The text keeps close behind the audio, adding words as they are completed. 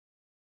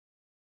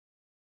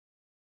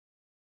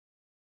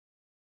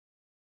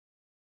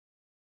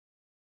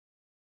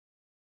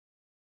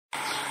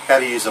how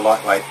to use a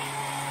lightweight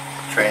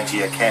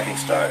Trangia camping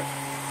stove.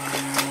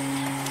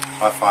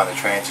 I find the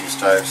Trangia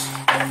stoves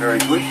very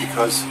good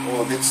because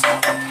all the bits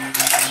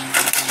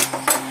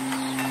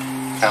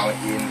come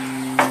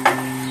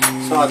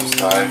inside the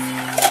stove.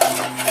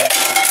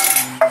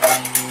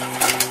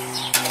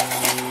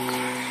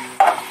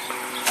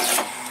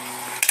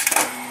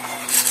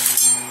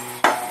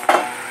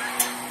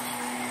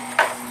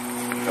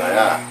 They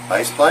are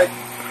base plate,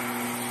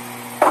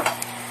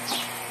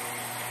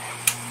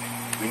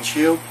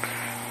 windshield,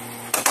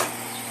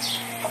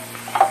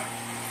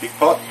 big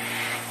pot,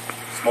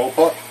 small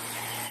pot,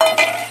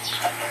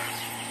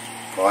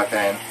 fry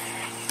pan,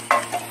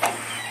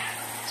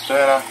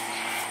 burner,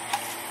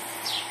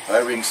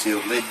 O-ring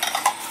sealed lid,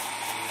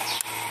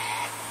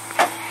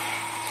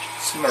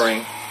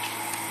 simmering,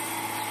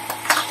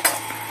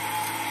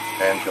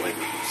 and billy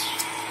grippers.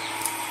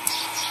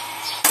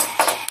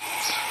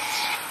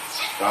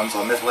 Runs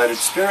on methylated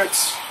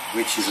spirits,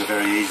 which is a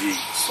very easy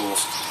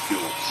sourced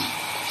fuel.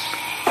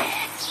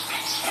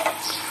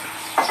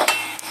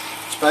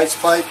 Base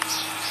plate,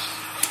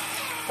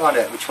 find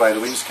out which way the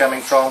wind's coming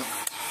from,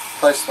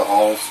 place the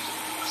holes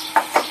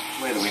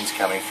where the wind's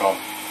coming from.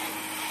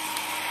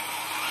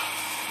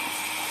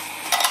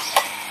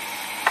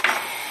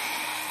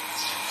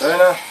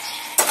 Burner,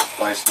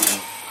 place it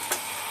in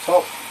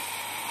top,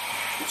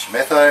 get your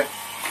metho,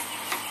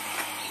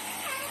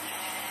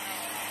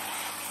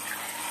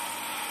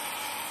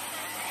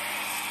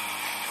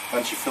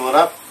 once you fill it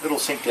up, it'll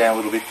sink down a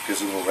little bit because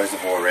there's a little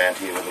reservoir around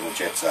here where the little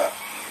jets are.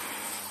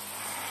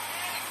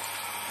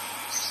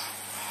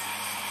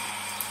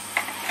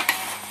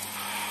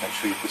 Make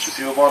sure you put your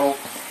fuel bottle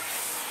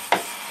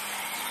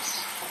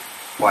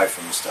away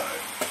from the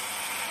stove.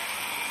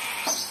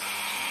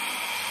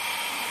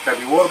 Grab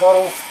your water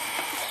bottle.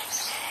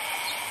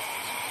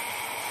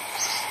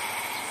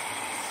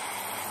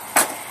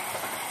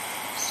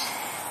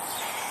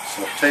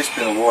 So a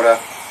teaspoon of water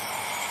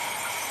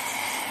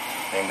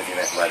and with your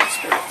methylated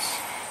spirits.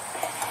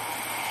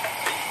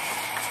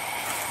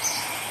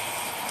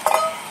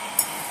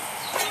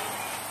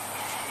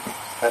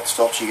 That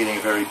stops you getting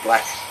a very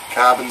black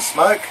carbon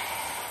smoke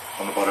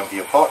on the bottom of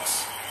your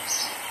pots.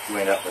 You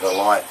end up with a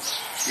light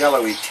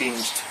yellowy tinged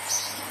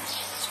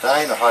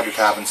stain, a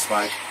hydrocarbon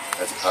smoke,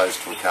 as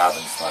opposed to a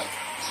carbon smoke,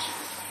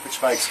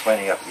 which makes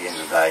cleaning up at the end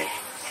of the day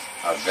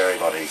a very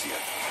lot easier.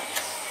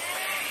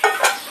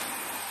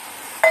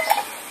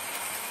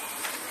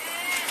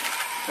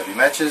 Grab your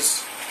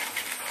matches.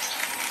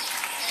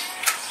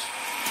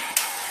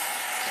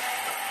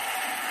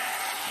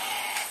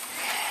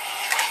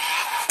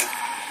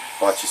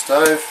 Light your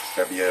stove,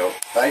 grab your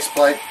base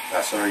plate,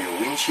 your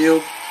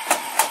windshield,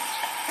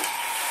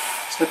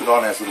 slip it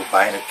on as a little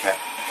bayonet cap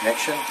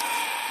connection.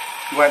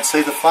 You won't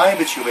see the flame,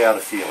 but you'll be able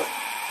to feel it.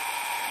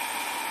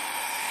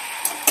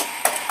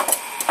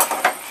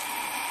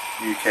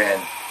 You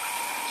can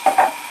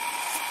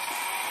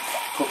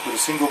cook with a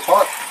single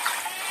pot,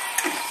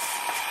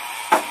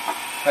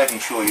 making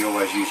sure you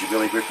always use your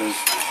billy grippers.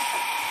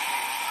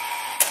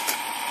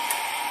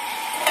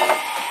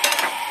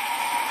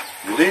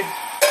 Your lid.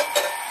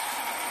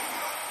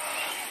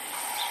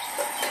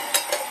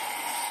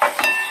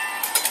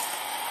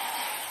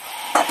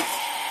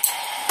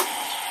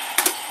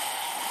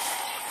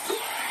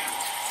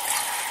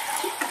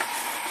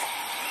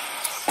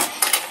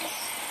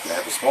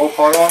 Have a small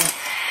pot on,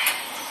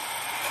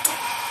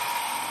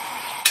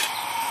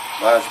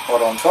 large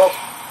pot on top,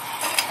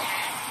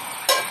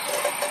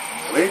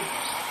 and the lid.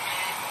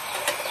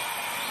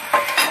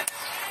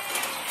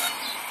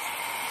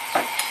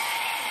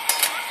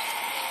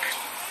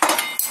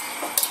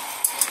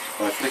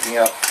 By flicking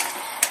up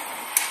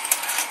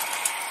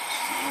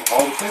the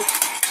holder clip,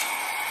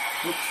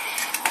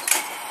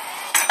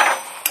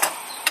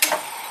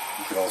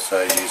 you can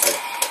also use it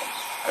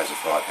as a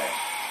fry pan.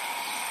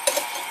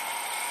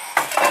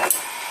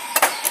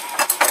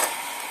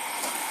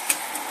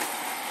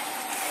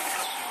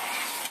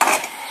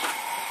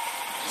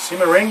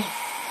 Simmering,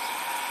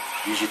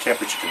 use your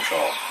temperature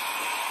control.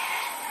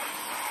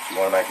 If you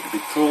want to make it a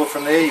bit cooler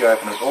from there, you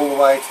open it all the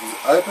way to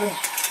the open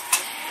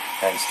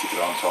and stick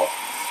it on top.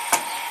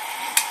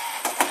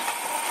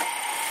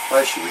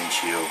 Place your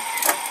windshield.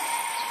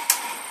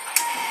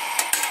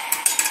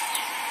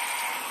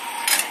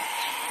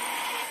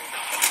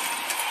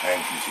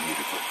 And continue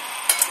to cook.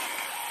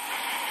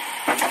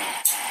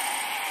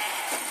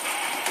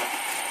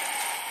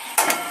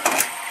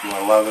 If you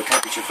want to lower the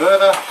temperature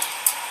further,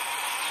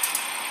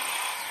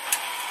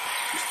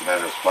 just a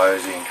matter of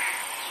closing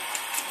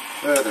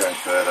further and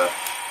further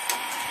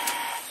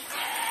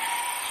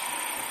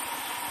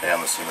down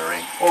the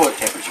simmering or the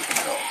temperature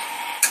control.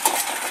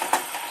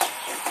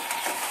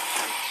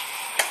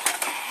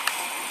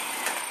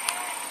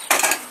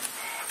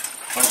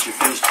 Once you've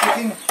finished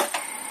cooking,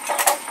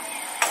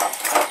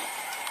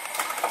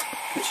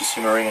 put your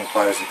simmering and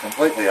close it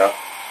completely up,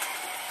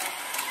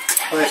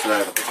 place it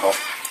over the top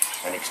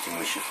and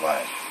extinguish your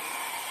flame.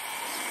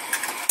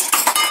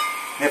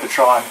 Never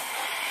try and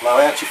blow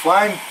out your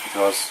flame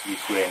because you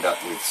could end up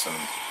with some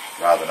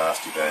rather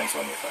nasty burns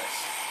on your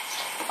face.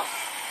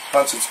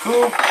 Once it's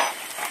cool,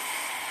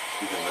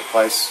 you can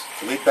replace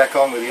the lid back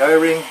on with the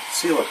O-ring,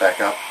 seal it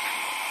back up,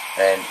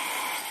 and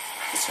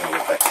assemble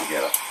it back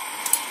together.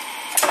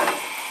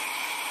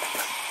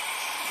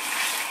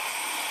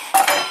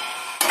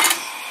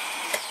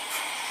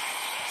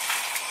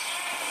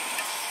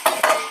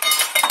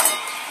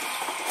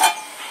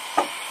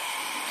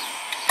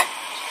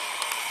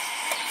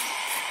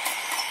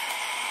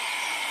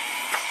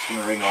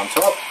 Simmer ring on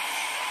top,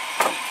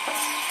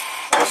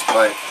 base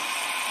plate,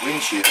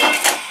 windshield,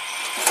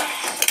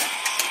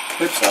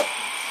 clips up,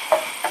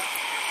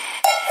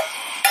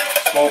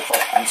 small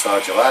pot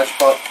inside your large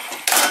pot,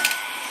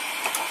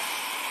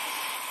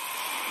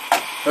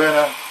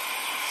 burner,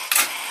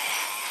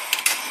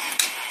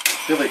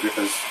 billy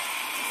grippers,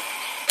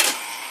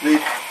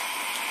 lid,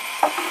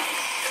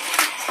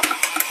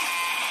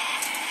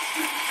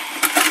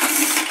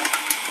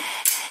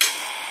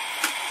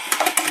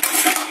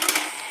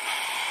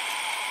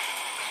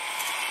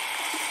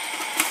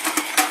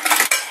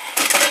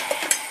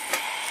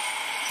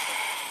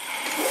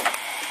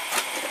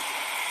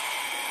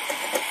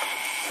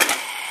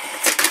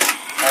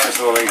 and it's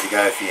all ready to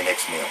go for your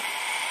next meal.